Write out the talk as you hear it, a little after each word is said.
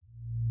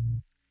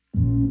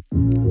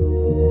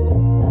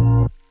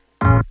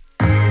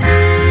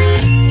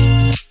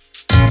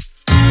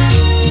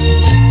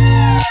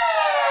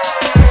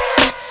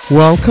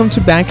Welcome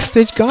to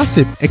Backstage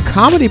Gossip, a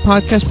comedy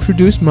podcast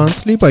produced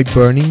monthly by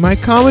Burning My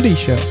Comedy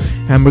Show,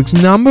 Hamburg's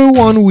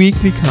 #1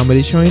 weekly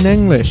comedy show in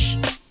English.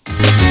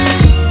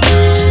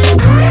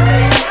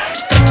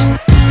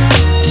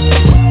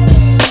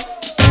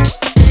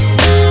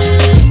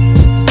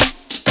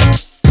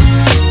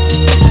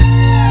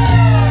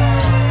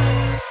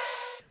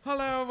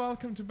 Hello,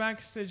 welcome to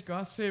Backstage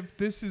Gossip.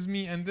 This is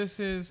me and this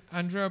is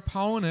Andrea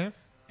Paone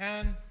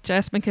and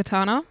Jasmine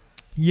Katana.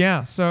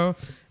 yeah, so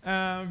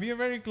we are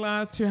very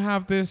glad to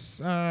have this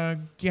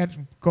get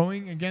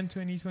going again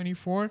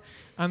 2024.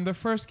 And the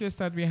first guest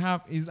that we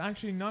have is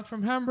actually not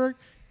from Hamburg.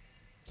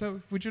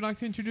 So would you like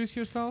to introduce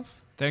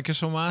yourself? Thank you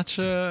so much.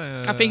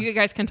 I think you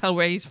guys can tell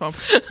where he's from.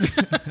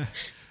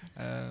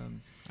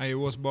 I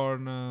was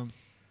born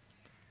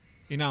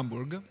in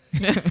Hamburg.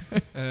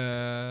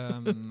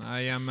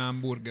 I am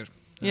Hamburger.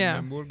 Yeah.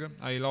 Hamburger.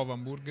 I love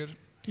Hamburger.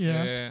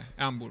 Yeah.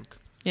 Hamburg.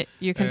 Yeah,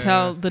 you can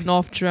tell the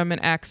North German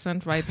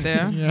accent right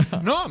there. Yeah.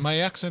 No,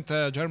 my accent,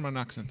 German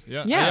accent.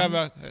 Yeah. Yeah. I have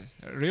a,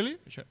 really?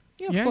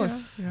 Yeah, of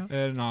course.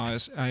 Yeah. No,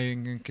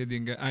 I'm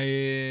kidding.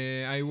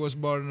 I was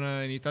born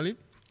in Italy.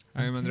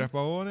 I'm Andrea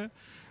Paone.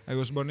 I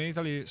was born in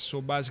Italy,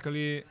 so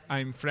basically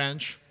I'm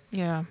French,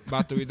 Yeah.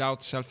 but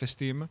without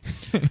self-esteem.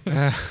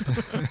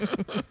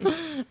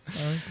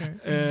 Okay.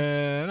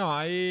 No,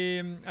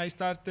 I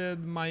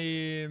started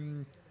my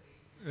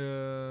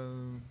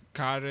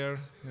career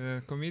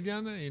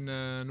comedian in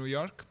New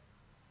York.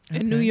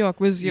 In New York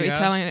with your Yes.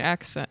 Italian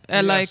accent.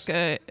 Yes.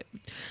 I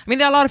mean,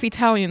 there are a lot of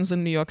Italians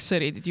in New York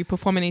City. Did you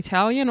perform in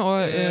Italian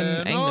or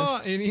in English?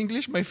 No, in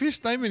English. My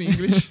first time in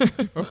English.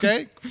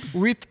 Okay,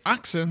 with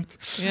accent.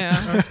 Yeah.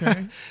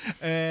 Okay.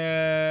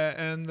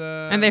 And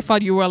they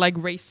thought you were like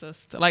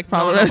racist, like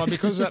probably. No,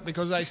 but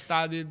because I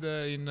studied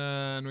in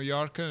New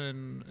York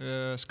and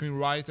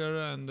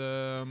screenwriter and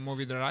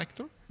movie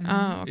director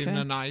Ah, okay.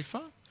 in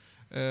NIFA.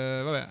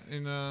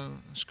 In a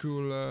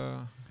school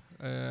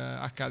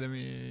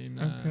academy in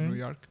New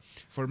York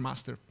for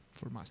master,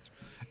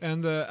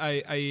 and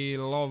I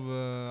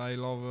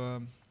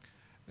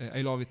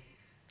love it.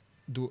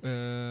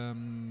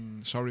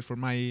 Sorry for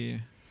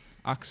my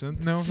accent.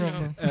 No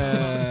problem.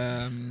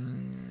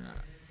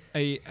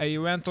 I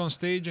went on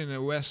stage in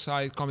a West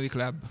Side Comedy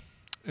Club,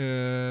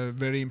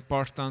 very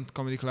important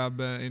comedy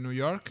club in New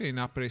York, in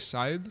Upper East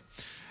Side.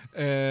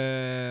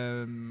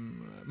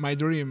 My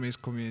dream is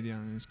comedy.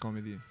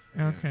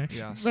 Okay.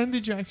 Yes. When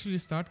did you actually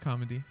start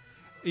comedy?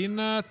 In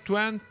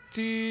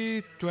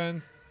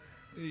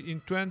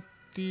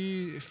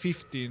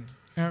 2015.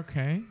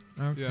 Okay.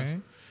 Yes.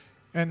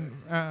 And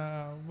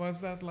was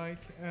that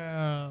like?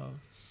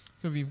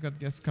 So we've got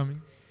guests coming.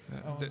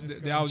 I'll just The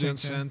go and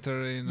audience check that.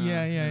 center in.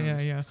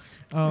 Yeah.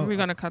 We're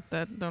gonna cut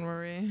that. Don't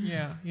worry.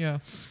 Yeah.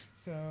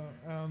 So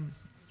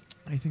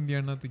I think they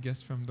are not the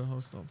guests from the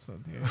hostel. So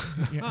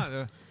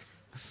yeah.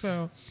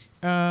 So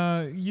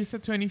you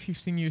said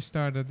 2015 you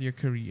started your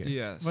career.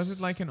 Yes. Was it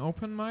like an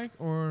open mic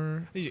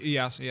or?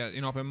 Yes,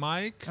 in open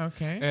mic.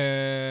 Okay.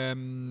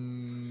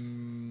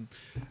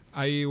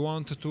 I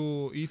went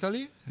to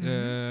Italy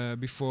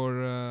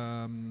before,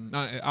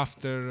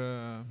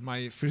 after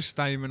my first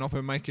time in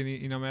open mic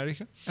in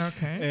America.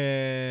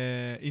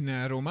 Okay. In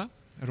Roma,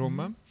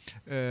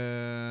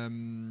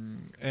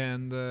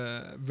 and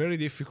very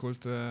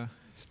difficult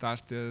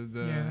started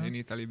in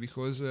Italy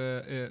because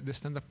the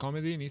stand-up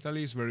comedy in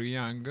Italy is very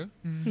young.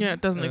 Yeah,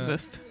 it doesn't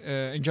exist.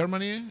 In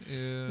Germany,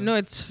 No,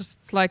 it's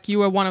just like you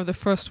were one of the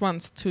first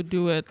ones to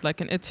do it,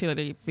 like in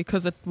Italy,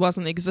 because it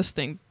wasn't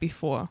existing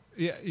before.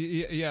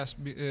 Yes,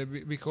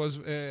 because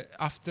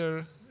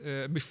after.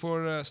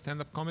 Before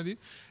stand-up comedy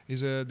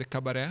is the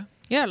cabaret.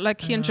 Yeah, like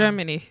here in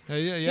Germany.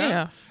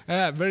 Yeah.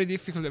 Very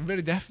difficult,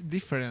 very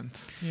different.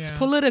 Yeah. It's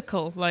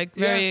political, like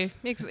very.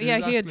 Yes, Yeah, here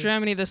in exactly.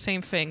 Germany the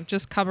same thing,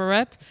 just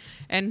cabaret,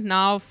 and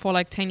now for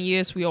like 10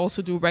 years we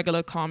also do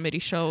regular comedy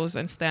shows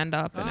and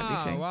stand-up and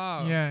everything.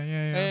 Wow.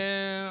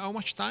 Yeah. How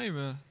much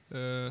time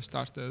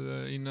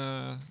started in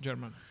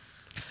German?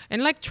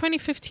 In like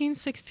 2015,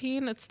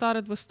 16, it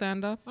started with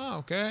stand-up.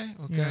 Okay.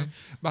 Yeah.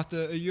 But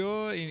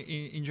you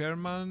in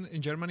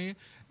Germany,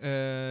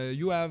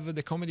 you have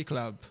the comedy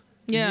club.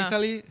 Yeah. In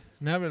Italy,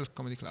 never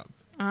comedy club.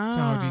 Ah. So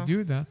how do you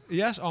do that?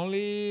 Yes,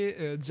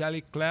 only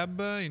Zelig Club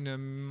in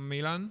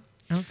Milan.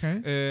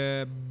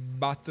 Okay.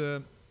 But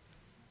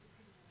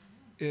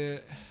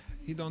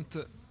he don't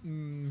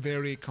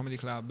very comedy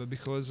club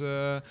because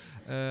in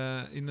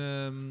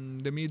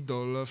the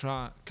middle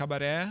from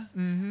cabaret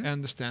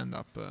and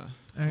stand-up.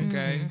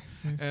 Okay.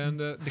 And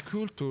the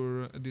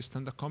culture, the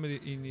stand-up comedy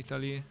in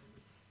Italy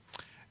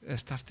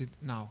started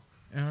now.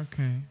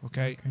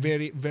 Okay.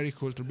 Very, very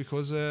culture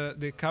because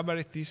the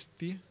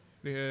cabaretisti,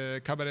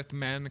 the cabaret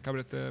man,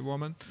 cabaret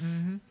woman,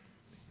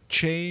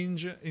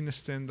 change in a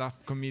stand-up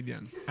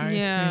comedian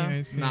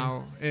I see.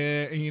 now.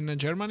 In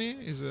Germany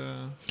is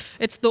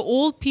It's the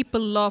old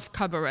people love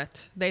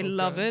cabaret. They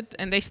love it,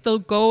 and they still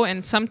go.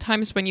 And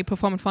sometimes when you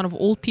perform in front of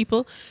old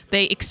people,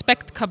 they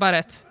expect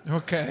cabaret.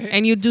 okay.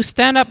 And you do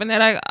stand up, and they're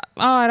like,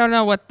 "Oh, I don't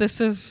know what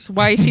this is.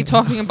 Why is he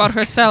talking about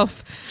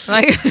herself?"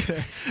 Like,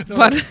 No,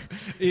 but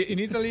in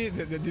Italy,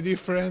 the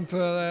different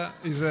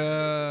is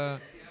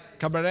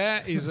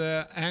cabaret is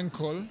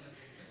ankle,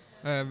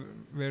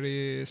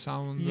 very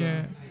sound.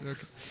 Yeah.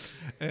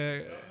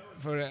 Okay.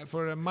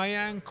 For my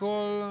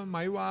ankle,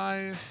 my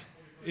wife,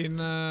 in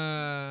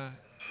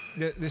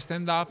the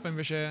stand up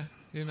invece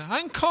in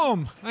I'm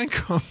come.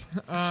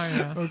 Oh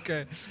yeah.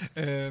 Okay,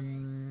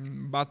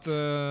 but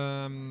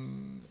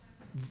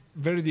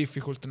very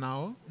difficult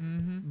now.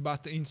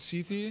 But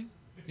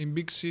in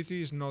big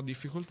city is not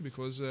difficult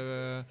because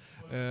the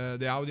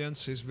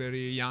audience is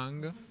very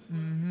young,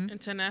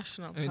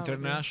 international. probably.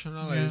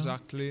 international. Yeah.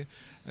 Exactly,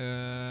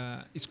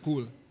 it's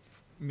cool.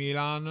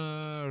 Milan,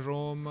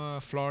 Rome,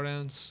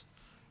 Florence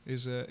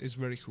is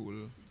very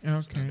cool.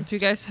 Okay. Do you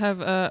guys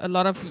have a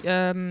lot of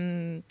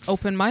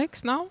open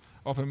mics now?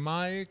 Open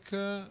mic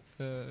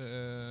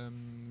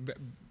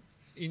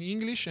in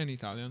English and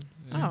Italian.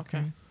 Oh,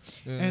 okay.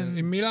 And-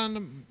 In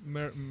Milan,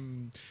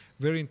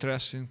 very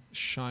interesting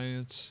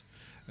shines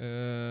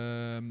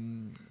the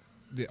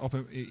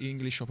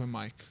English open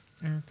mic.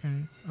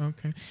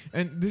 Okay.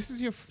 And this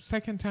is your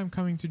second time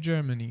coming to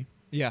Germany.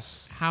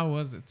 Yes. How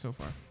was it so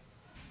far?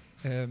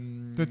 The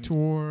The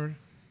tour.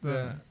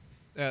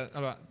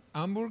 allora,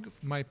 Hamburg,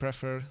 my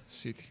preferred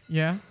city.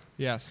 Yeah.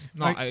 Yes.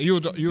 No, Like, you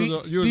do. You do,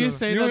 do. You do you do.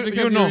 say you, that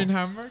because you know. you're in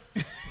Hamburg?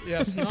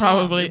 Yes. No,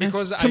 Probably.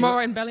 because Tomorrow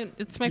in Berlin.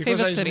 It's my because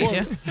favorite I city. was-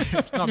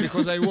 Yeah. No,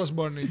 because I was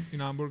born in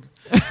Hamburg.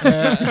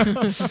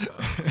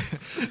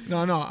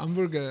 No,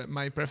 Hamburg,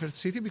 my preferred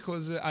city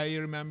because I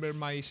remember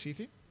my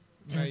city,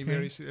 my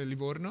Okay.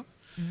 Livorno.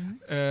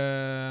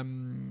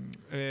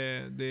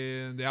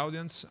 The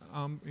audience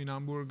in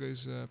Hamburg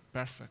is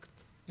perfect.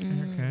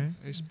 Okay.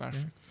 It's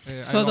perfect.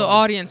 I So the love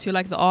audience, you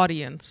like the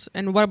audience.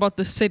 And what about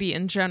the city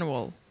in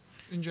general?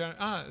 it.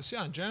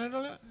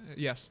 Generally,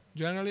 yes,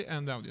 generally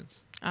and the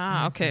audience.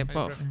 Ah, okay, I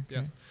both. prefer-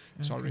 Yes.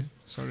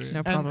 Sorry.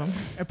 No problem.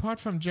 Apart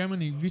from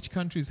Germany, which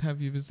countries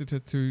have you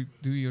visited to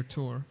do your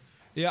tour?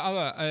 Yeah,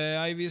 allora,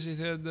 I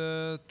visited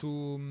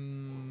to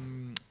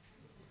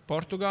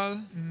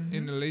Portugal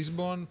in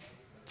Lisbon,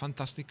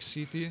 fantastic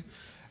city.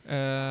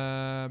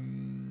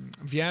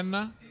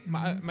 Vienna,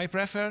 my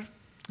prefer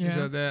is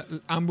Yeah.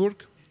 the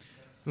Hamburg,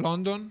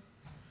 London,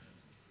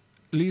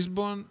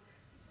 Lisbon,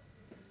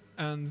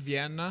 and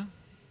Vienna,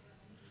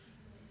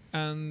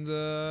 and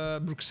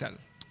Bruxelles.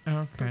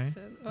 Okay.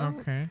 Oh,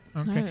 Okay.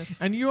 nice.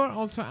 And you are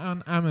also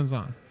on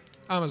Amazon.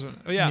 Amazon.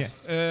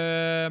 Yes.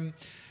 Yes.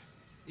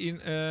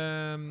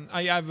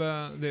 I have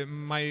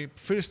my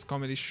first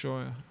comedy show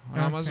on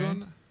Okay.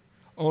 Amazon.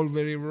 All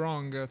very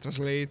wrong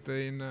translate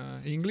in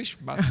English,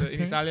 but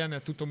in Italian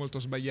è tutto molto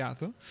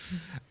sbagliato.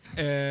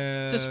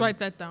 Just write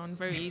that down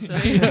very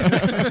easily.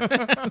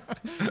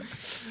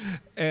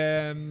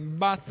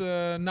 But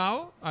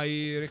now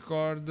I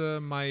record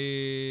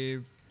my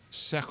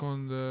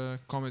second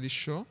comedy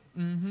show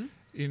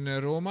in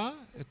Roma,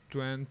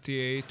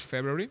 28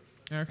 February.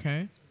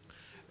 Okay.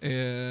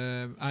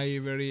 I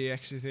very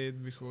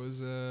excited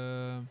because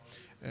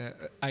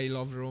I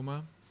love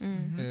Roma.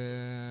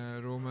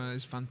 Roma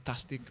is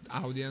fantastic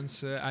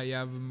audience. I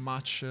have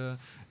much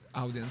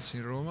audience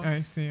in Roma.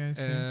 I see.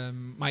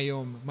 My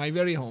home, my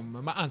very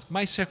home,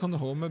 my second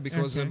home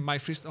because Okay. my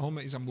first home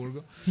is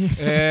Hamburg.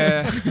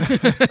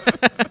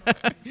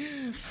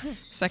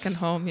 Second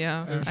home,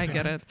 yeah. I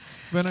get it.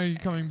 When are you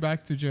coming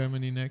back to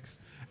Germany next?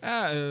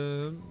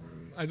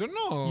 I don't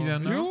know. You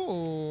don't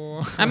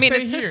know? I mean,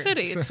 Stay it's here. his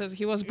city. It says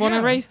he was born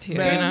and Yeah, raised here.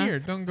 Stay You know? here.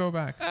 Don't go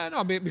back.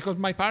 No, because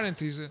my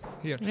parent is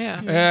here.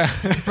 Yeah.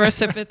 Birth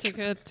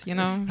certificate, you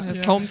know, his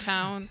Yeah.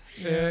 hometown.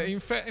 In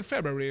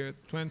February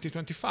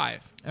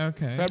 2025.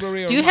 Okay.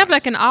 February. Do or you have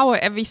March. like an hour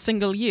every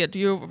single year? Do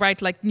you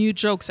write like new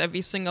jokes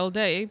every single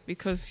day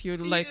because you're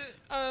like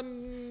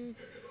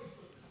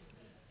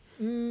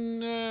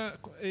in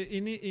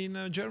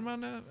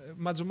German,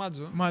 mazzo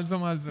mazzo. Malzo.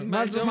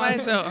 Malzo,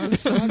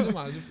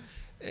 Mazzo.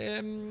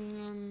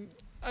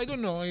 I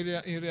don't know in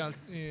real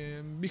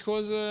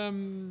because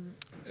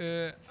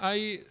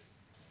I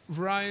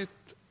write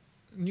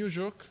new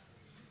joke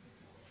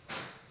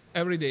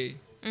every day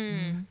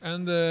and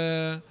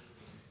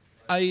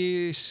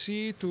I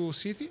see to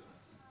city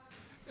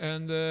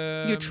and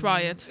You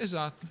try it.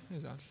 Exactly.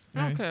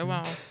 I Okay, see.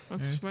 wow,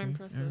 that's I very see,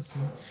 impressive. I see.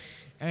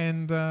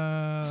 And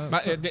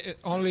But so-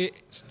 only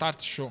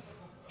start show,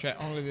 cioè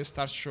only the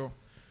start show.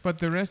 but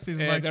the rest is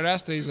like The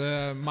rest is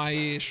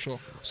my show.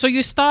 So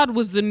you start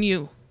with the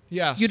new.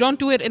 Yes. You don't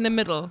do it in the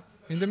middle.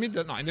 In the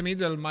middle, no. In the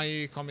middle,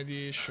 my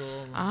comedy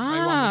show, my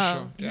Ah. one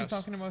show. he's Yes.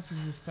 talking about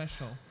his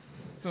special.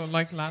 So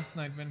like last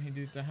night when he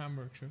did the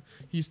Hamburg show,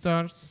 he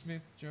starts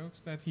with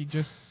jokes that he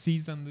just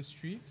sees on the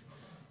street,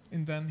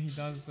 and then he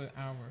does the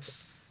hour.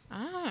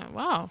 Ah,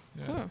 wow,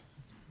 Yeah. cool.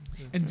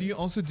 And do you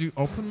also do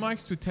open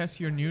mics to test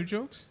your new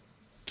jokes?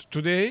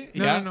 Today?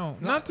 No,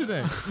 not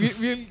today.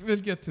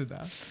 We'll get to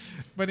that.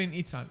 But in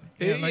Italy.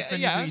 Like when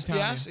you do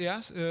Italian.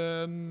 Yes.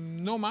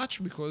 No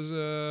much because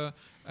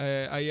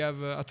I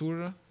have a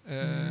tour.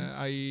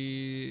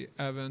 I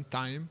haven't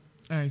time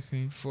I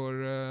see. for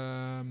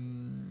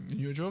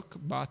New York,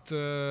 but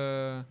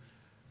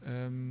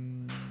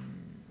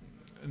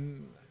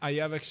I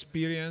have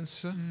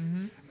experience.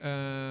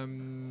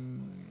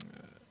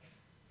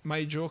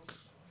 My joke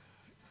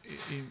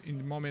in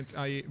the moment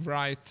I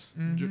write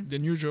the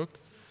new joke,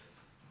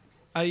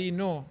 I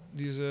know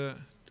this.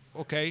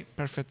 Okay,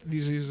 perfect.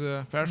 This is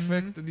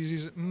perfect. This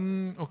is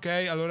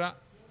okay. Allora,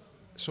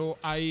 so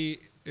I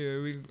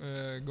will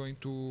going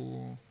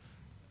to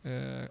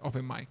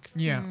open mic.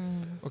 Yeah.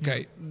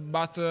 Okay,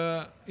 but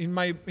in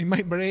my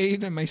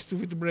brain, my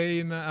stupid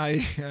brain, I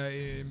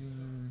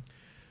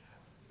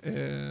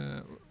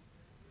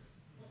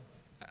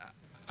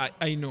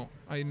know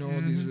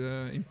this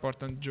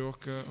important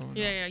joke.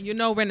 Yeah, you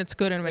know when it's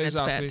good and when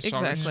Exactly, it's bad.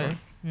 sorry, Exactly. sorry.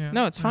 Yeah.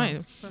 No, it's fine.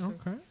 It's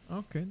perfect.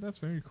 Okay, that's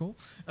very cool.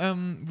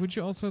 Would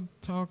you also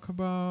talk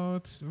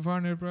about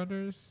Warner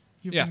Brothers?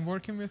 You've been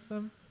working with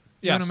them.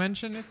 You Yes. want to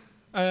mention it?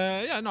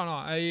 No.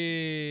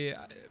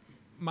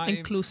 My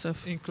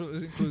Inclusive.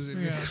 inclusive.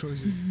 Yeah.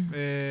 Inclusive.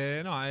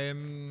 No, I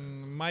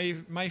am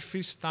my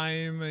first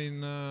time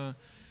in a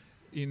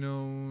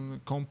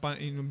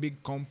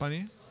big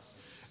company.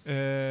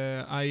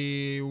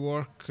 I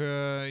work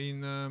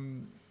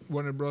in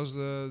Warner Bros.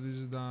 This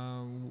is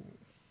the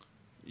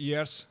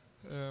years,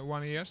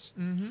 1 years,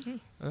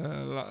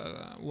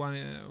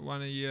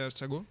 1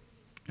 years ago.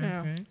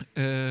 Yeah. Okay.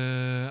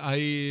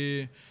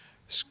 I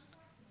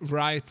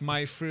write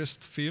my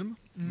first film,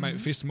 my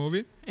first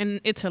movie In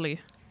Italy.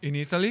 in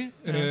Italy,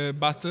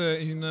 but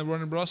in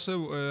Warner Bros.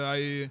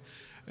 I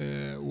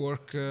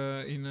work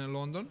in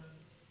London.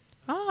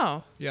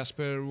 Oh. Yes,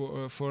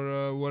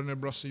 for Warner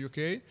Bros.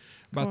 UK,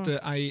 but Cool.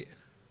 I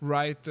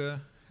write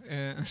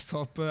and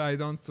stop. I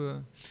don't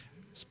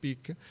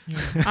speak. Yeah.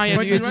 Oh, yeah,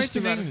 But you you just write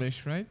in do that.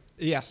 English, right?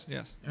 Yes.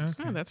 Okay.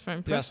 Oh, that's very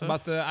Yes, impressive.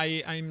 but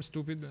I'm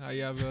stupid.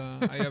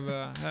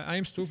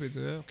 I'm stupid.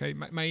 Okay,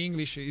 my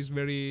English is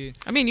very.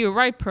 I mean, you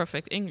write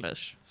perfect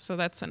English, so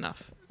that's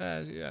enough.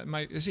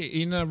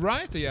 In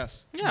write,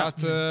 yes. Yeah.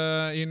 But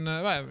in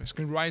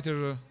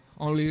screenwriter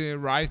only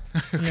write.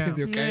 Yeah.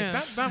 Okay.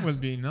 Yeah. That will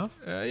be enough.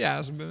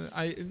 Yes, but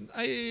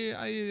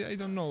I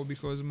don't know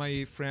because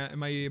my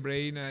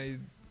brain I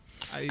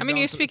mean,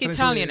 you don't speak translate.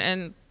 Italian,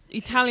 and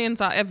Italians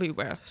are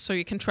everywhere, so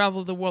you can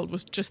travel the world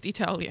with just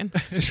Italian.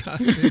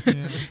 Exactly.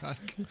 Yeah.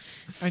 Exactly.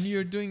 And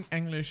you're doing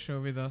English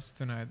show with us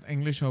tonight,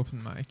 English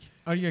open mic.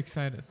 Are you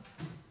excited?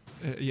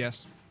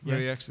 Yes,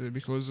 very Yes. excited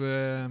because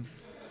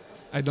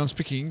I don't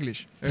speak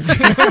English.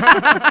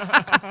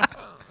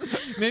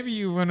 Maybe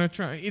you want to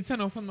try. It's an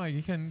open mic.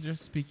 You can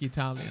just speak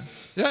Italian.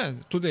 Yeah,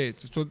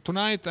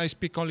 tonight I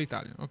speak only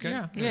Italian. Okay.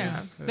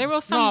 Yeah. There will No,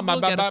 some will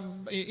get but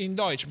it. in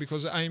Deutsch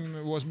because I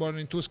was born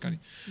in Tuscany,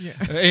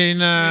 Yeah. in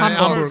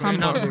Hamburg.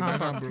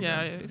 Hamburg.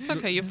 Yeah, it's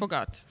okay. You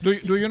forgot.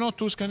 Do you know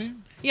Tuscany?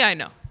 Yeah, I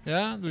know.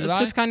 Yeah, do you like?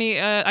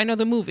 Tuscany. I know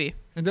the movie.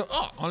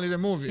 Only the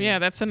movie. Yeah,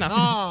 that's enough.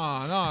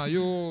 No,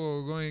 you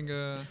going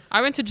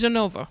I went to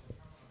Genova.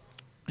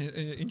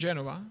 in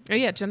Genova?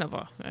 Yeah,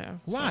 Genova. Yeah.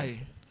 Why?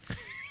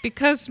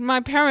 Because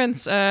my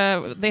parents,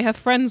 they have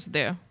friends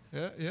there.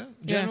 Yeah.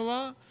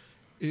 Genova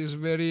is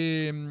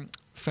very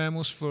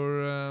famous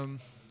for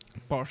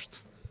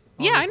port.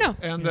 Yeah, I know.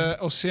 And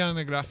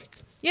oceanographic.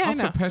 Yeah, I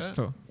Also know.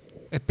 pesto.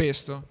 E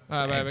pesto.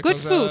 Good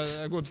Because,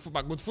 food.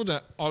 Good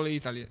food, all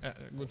Italy.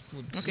 Good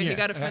food. Okay, Yeah. you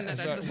got offended.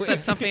 I so- just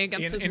said something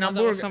against his in mother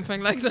or Hamburg-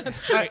 something like that.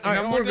 I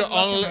Hamburg, ordered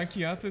all- latte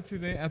macchiato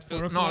today at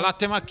 4 o'clock. No,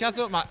 latte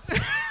macchiato, ma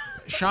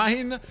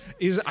shine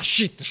is a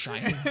shit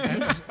shine.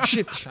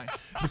 Shit shine.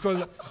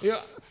 Because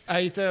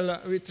I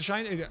tell with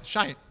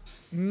shine.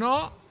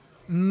 No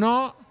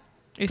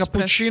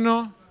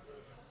cappuccino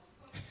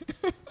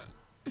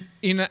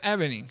in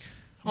evening.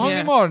 Only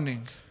Yeah.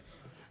 morning.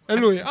 E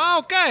lui,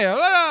 ok,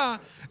 allora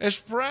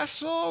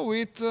espresso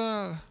with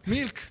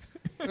milk.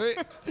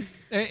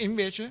 E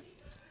invece,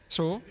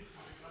 so,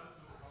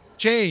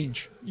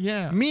 change.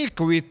 Yeah. Milk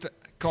with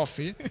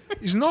coffee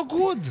is no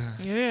good.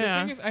 The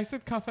Yeah. thing is, I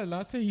said cafe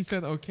latte. He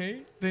said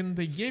okay. Then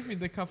they gave me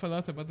the cafe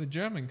latte, but the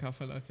German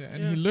cafe latte,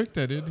 and he Yeah. looked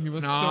at it. He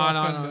was so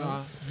No. offended.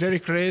 Very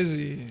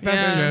crazy.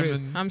 That's Yeah.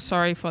 German. I'm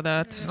sorry for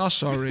that. No,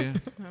 sorry.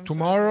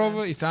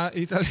 Tomorrow,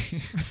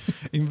 Italy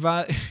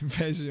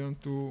invasion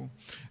to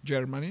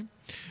Germany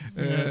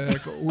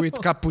with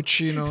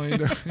cappuccino.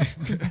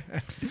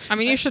 I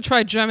mean, you should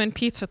try German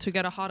pizza to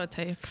get a heart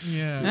attack.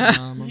 Yeah.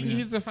 Mamma mia.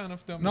 He's a fan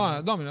of Domino's.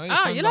 No, Domino.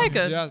 Ah, you like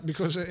it? Yeah,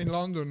 because in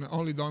London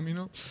only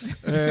Domino.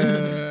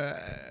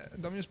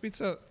 Domino's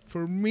pizza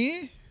for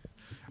me.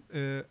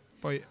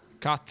 Poi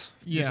cut.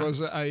 Yeah.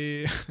 Because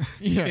I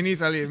Yeah. in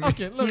Italy.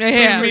 Okay, look.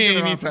 Yeah. For me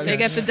in Yeah. Italy. They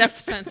get the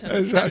death sentence.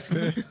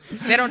 Exactly.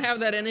 They don't have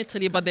that in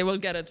Italy, but they will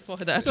get it for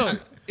that. So,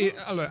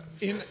 Allora,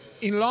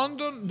 in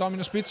London,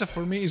 Domino's pizza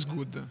for me is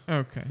good.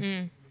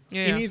 okay.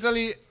 Yeah. In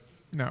Italy,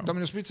 No.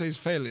 Domino's pizza is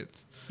failed.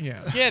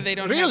 Yeah. Yeah, they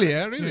don't. Really,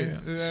 Have really.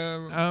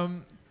 Yeah.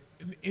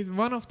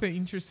 one of the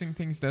interesting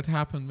things that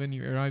happened when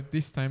you arrived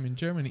this time in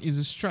Germany is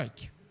a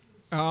strike.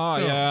 Oh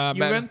So, yeah, you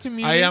but went to I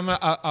Munich? am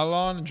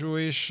alone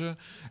Jewish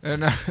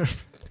and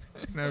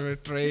never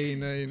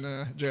train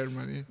in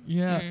Germany.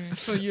 Yeah.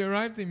 So you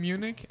arrived in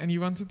Munich and you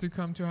wanted to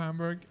come to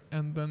Hamburg,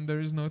 and then there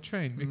is no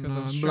train because No,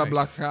 of in strike.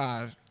 blah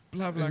car.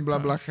 Blah blah In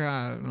car.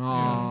 car.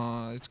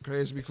 No, it's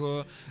crazy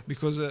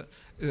because the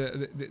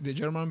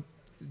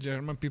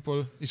German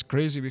people is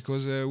crazy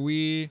because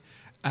we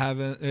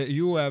haven't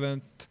you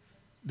haven't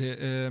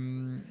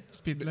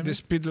Speed the limit.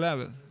 speed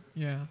level.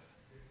 Yeah.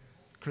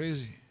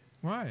 Crazy.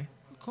 Why?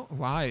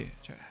 Why?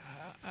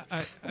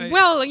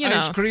 Well, you I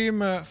know. scream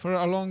for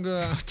a long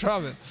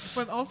travel.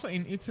 But also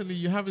in Italy,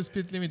 you have a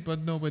speed limit, but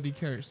nobody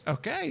cares.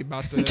 Okay,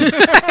 but So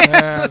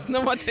it's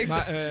no one takes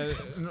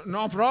it.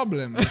 no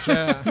problem.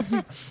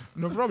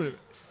 No problem.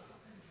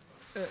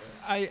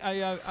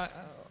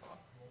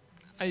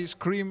 I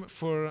scream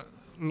for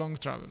long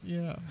travel.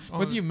 Yeah. But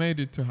Only. you made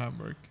it to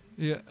Hamburg.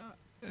 Yeah,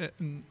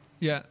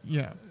 yeah.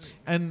 Yeah.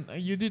 And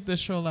you did the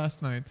show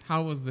last night.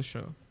 How was the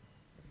show?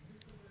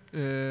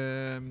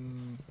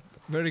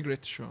 Very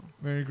great show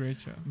Very great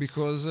show.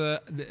 because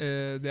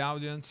the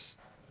audience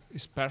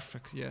is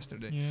perfect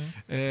yesterday.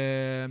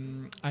 Yeah.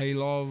 I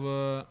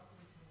love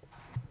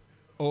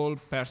all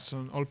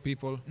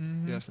people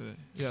Mhm. yesterday.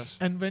 Yes.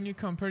 And when you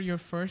compare your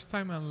first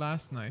time and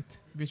last night,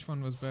 which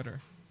one was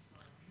better?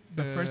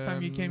 The first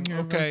time you came here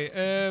Okay.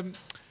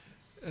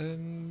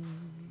 was...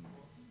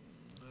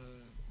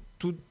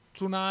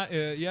 Tonight,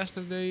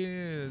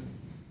 yesterday,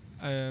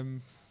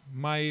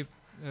 my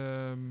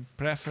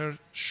preferred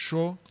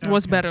show,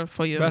 Was Okay. better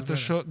for you. better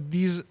show.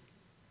 This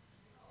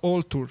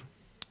all tour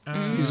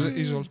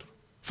is all tour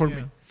for yeah.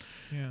 me.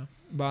 Yeah.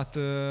 But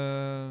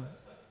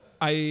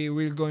I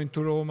will go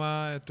into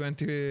Roma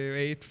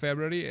 28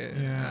 February.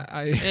 Yeah.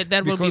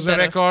 That will be because the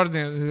better.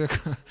 recording.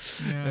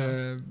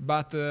 Yeah.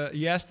 But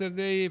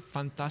yesterday,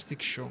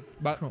 fantastic show.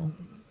 But Cool.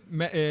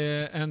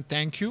 and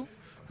thank you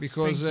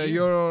because Thank you.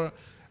 your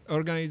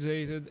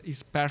organization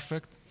is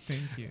perfect.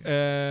 Thank you.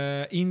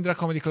 Indra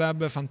Comedy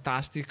Club,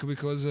 fantastic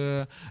because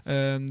the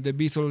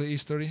Beatles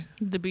history.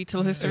 The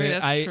Beatle history,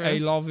 that's I true. I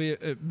love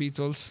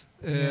Beatles.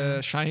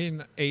 Yeah.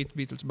 Shine hate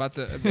Beatles, but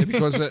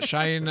because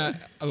Shine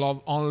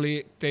love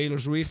only Taylor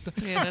Swift.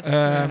 Yeah, that's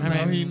Um, true.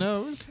 Now I mean, he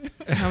knows.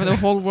 how the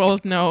whole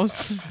world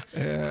knows.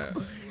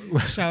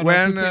 Shout When,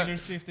 out to Taylor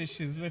Swift if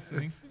she's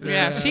listening.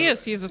 Yeah, she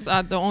is. She's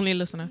the only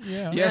listener.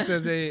 Yeah.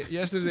 Yesterday,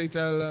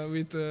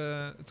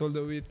 told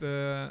with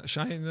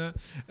Shine,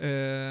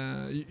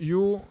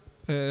 you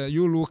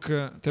look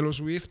Taylor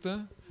Swift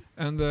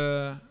and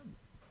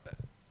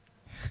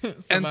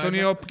Anthony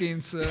Saliva.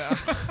 Hopkins.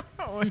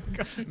 Oh my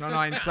God.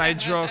 No, inside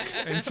joke.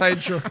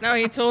 No,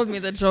 he told me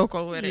the joke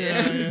already.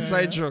 Yeah.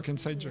 Inside joke.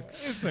 It's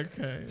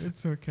okay.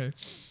 It's okay.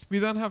 We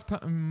don't have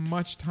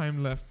much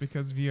time left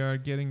because we are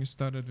getting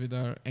started with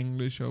our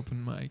English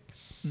open mic.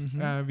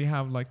 We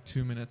have like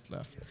 2 minutes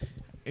left.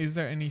 Is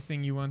there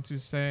anything you want to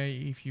say?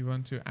 If you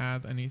want to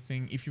add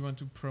anything, if you want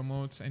to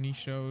promote any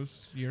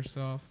shows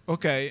yourself?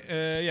 Okay.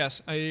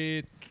 Yes.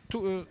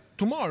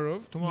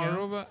 Tomorrow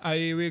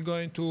I will go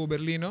into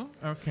Berlino.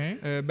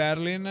 Okay.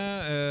 Berlin.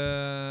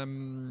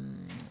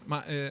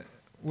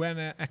 When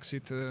I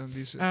exit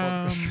this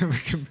podcast, we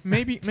can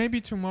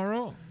Maybe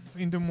tomorrow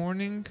in the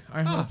morning.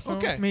 I hope so.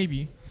 okay.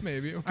 Maybe.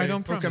 maybe. Okay. I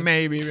don't Okay. promise.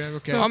 Maybe.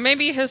 Okay. Or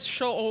maybe his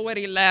show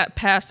already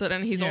passed it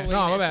and he's Yeah. already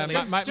No, in but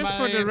Italy. Just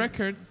for the my-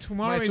 record,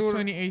 tomorrow my is tour-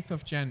 28th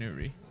of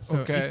January. So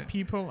Okay. if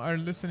people are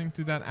listening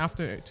to that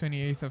after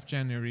 28th of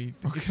January,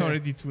 it's Okay.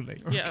 already too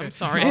late. Yeah, Okay. I'm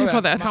sorry Alright.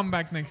 for that. Come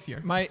back next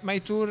year. My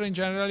tour in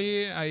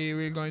generally, I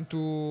will go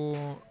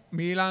into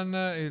Milan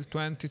il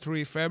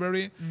 23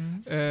 February,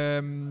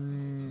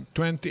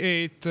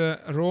 28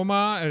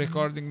 Roma,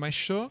 recording my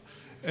show.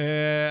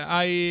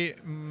 I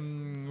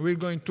will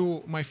go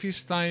into my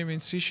first time in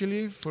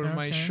Sicily for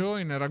my Okay. show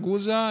in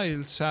Ragusa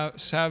il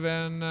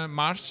 7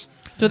 March.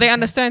 Do they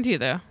understand you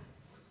there?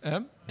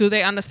 Um, Do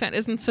they understand?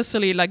 Isn't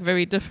Sicily like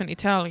very different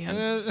Italian?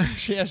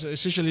 yes,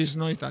 Sicily is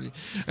no Italy.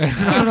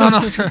 No,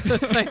 It's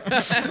like-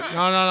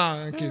 no,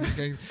 I'm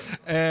kidding.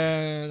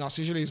 No,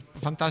 Sicily is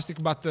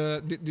fantastic, but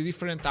the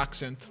different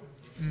accent.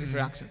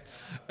 Different accent.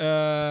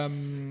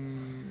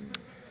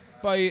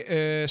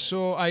 Poi,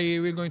 so I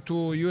will go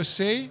to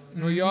USA,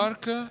 New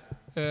York,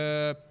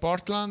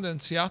 Portland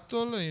and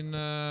Seattle in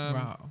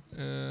Wow.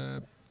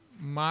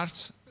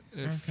 March,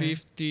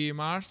 50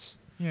 March,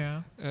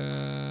 Yeah.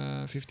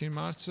 15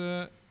 March,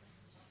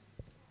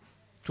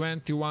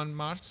 21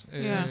 March.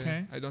 Yeah.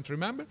 Okay. I don't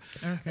remember.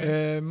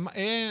 Okay.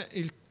 E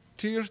il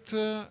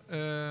 30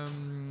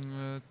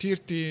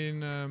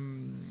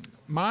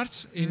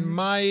 March in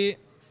my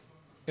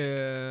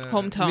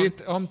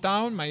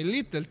Hometown. my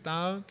little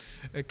town,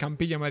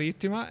 Campiglia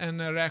Marittima, and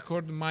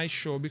record my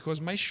show because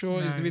my show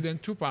is Nice. divided in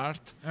two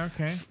parts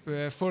Okay.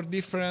 for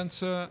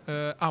different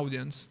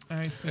audience.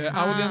 I see.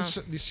 Audience,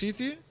 the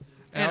city.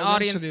 And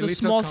audience, the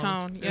small little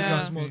town, It's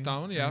yeah. a small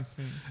town, yeah. I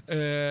see.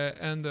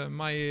 And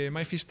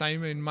my first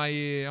time in my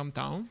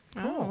hometown.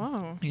 Oh,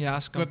 wow.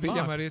 Yes, Good Campiglia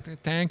luck. Marittima.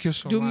 Thank you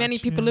so Do much. many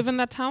people Yeah. live in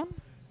that town?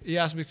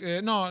 Yes,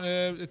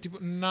 tipo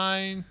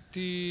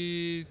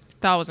 90,000.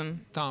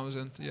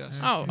 Yes.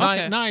 Oh,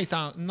 okay.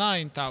 9,000.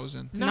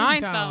 9,000.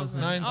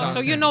 9,000. Oh,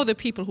 so you know the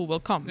people who will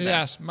come. Then.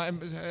 Yes,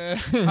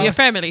 Your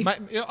family.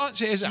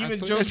 Sì, esatto. You will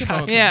joke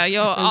about it. Yeah,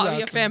 your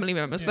Exactly. family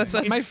members. Yeah.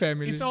 That's My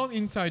family. It's all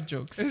inside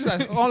jokes.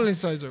 Esatto, all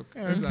inside joke.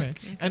 Okay.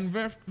 Exactly. And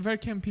where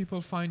can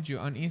people find you?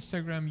 On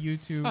Instagram,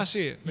 YouTube? Ah,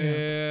 sì.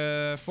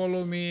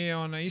 Follow me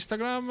on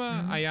Instagram.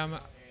 Mm-hmm. I am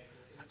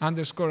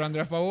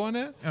 _Andrea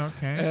Paone.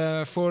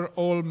 Okay. For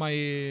all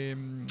my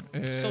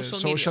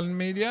social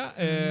media,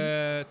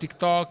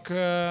 TikTok,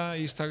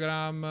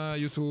 Instagram,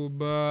 YouTube,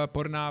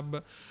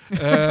 Pornhub,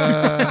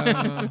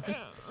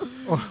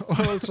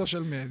 all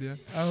social media.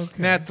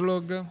 Okay.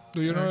 Netlog.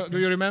 Do you know? Okay. Do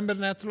you remember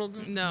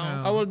Netlog? no.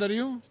 How old are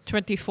you?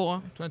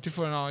 24.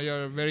 24. No,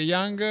 you're very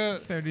young.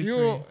 33.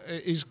 You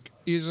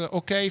is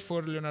okay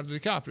for Leonardo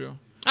DiCaprio.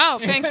 Oh,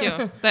 thank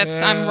you. That's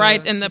I'm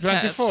right in the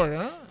path. 24.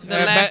 Huh? The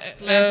last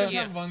You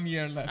year. have 1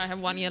 year left. I have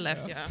 1 year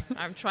left. Yes. Yeah,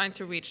 I'm trying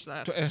to reach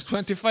that.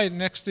 25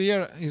 next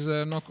year is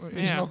not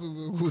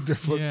good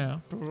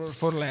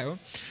for Leo.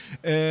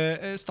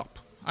 Stop.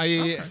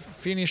 I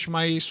finish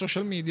my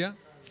social media.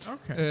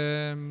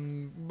 Okay.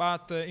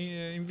 But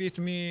invite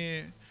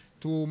me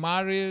to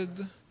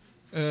married,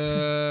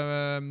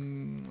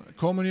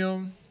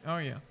 communion, Oh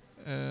yeah.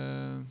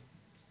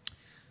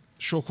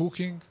 show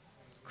cooking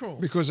Cool.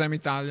 because I'm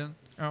Italian.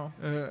 Oh.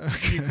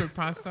 You cook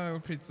pasta or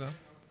pizza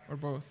or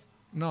both?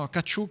 No,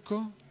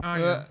 caciucco. Ah,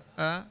 yeah.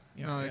 No,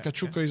 Yeah,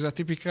 caciucco is a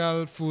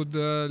typical food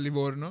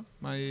Livorno,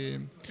 my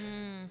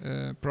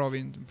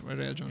province,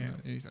 region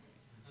in Italy.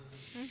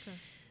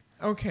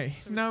 Okay,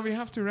 now we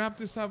have to wrap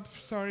this up.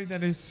 Sorry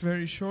that it's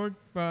very short,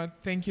 but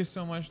thank you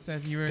so much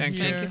that you were Thank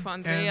you. here. Thank you for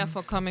Andrea and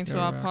for coming to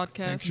You're our welcome.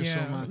 podcast. Thank you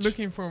so much.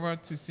 Looking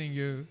forward to seeing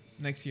you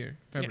next year,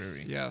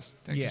 February. Yes,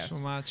 thank you so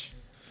much.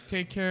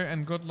 Take care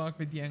and good luck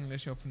with the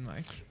English open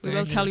mic. We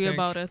will tell you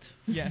about it.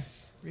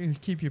 Yes, we'll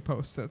keep you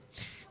posted.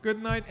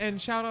 Good night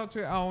and shout out to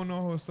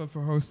Aono Hostel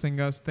for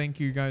hosting us. Thank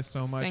you guys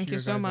so much. Thank you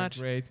so guys are much.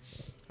 Great.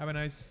 Have a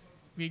nice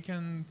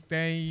weekend,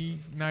 day,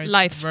 night,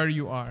 Life. where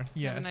you are.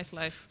 Yes. Have a nice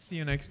life. See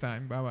you next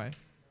time. Bye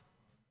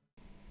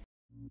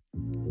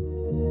bye.